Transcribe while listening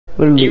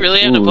Literally. You really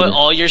have to put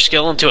all your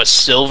skill into a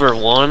silver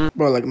 1?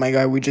 Bro, like, my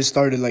guy, we just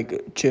started,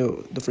 like,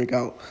 chill the freak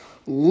out.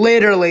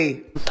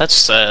 Literally. That's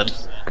sad.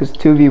 Because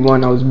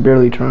 2v1, I was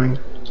barely trying.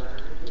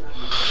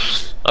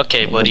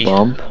 Okay, buddy.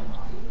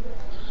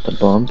 The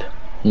bump.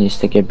 You need to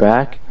stick it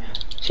back.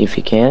 See if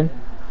you can.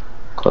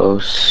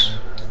 Close.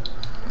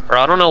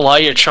 Bro, I don't know why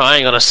you're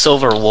trying on a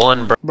silver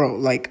 1, bro. Bro,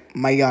 like,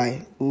 my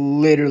guy,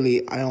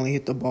 literally, I only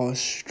hit the ball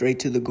straight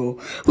to the goal.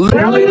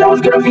 Literally, that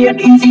was gonna be an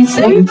easy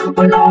save,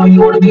 but now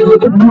you wanna be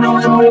looking.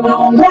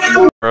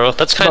 Bro,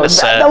 that's kind of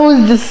sad. That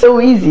was just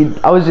so easy.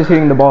 I was just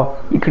hitting the ball.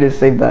 You could have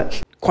saved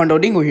that. Quando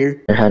Dingo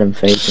here. I had him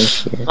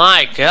facing here.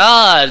 My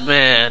god,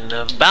 man.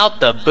 About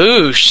the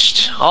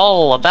boost.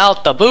 All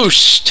about the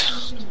boost.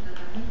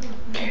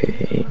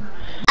 Okay.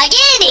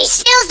 Again, he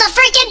steals the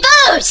freaking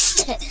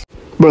boost!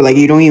 Bro, like,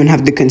 you don't even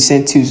have the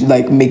consent to,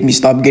 like, make me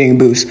stop getting a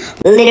boost.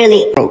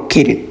 Literally. Bro,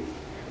 Kaden.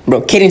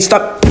 Bro, Kaden,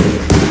 stop.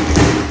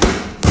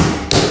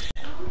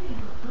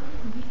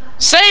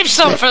 Save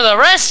some for the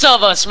rest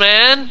of us,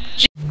 man.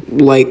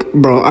 Like,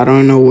 bro, I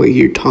don't know what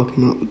you're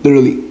talking about.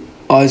 Literally,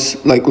 us,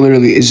 like,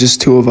 literally, it's just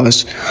 2 of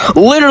us.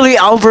 Literally,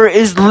 Albert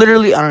is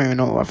literally, I don't even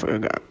know, I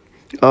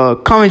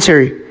forgot.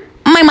 Commentary.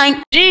 My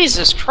mind.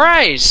 Jesus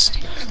Christ.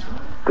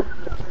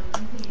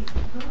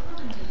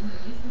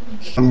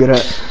 I'm good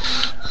at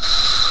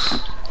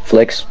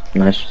Flicks.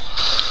 Nice.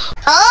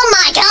 Oh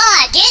my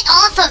god, get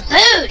off of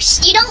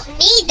boost! You don't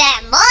need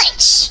that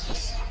much!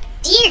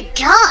 Dear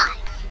god.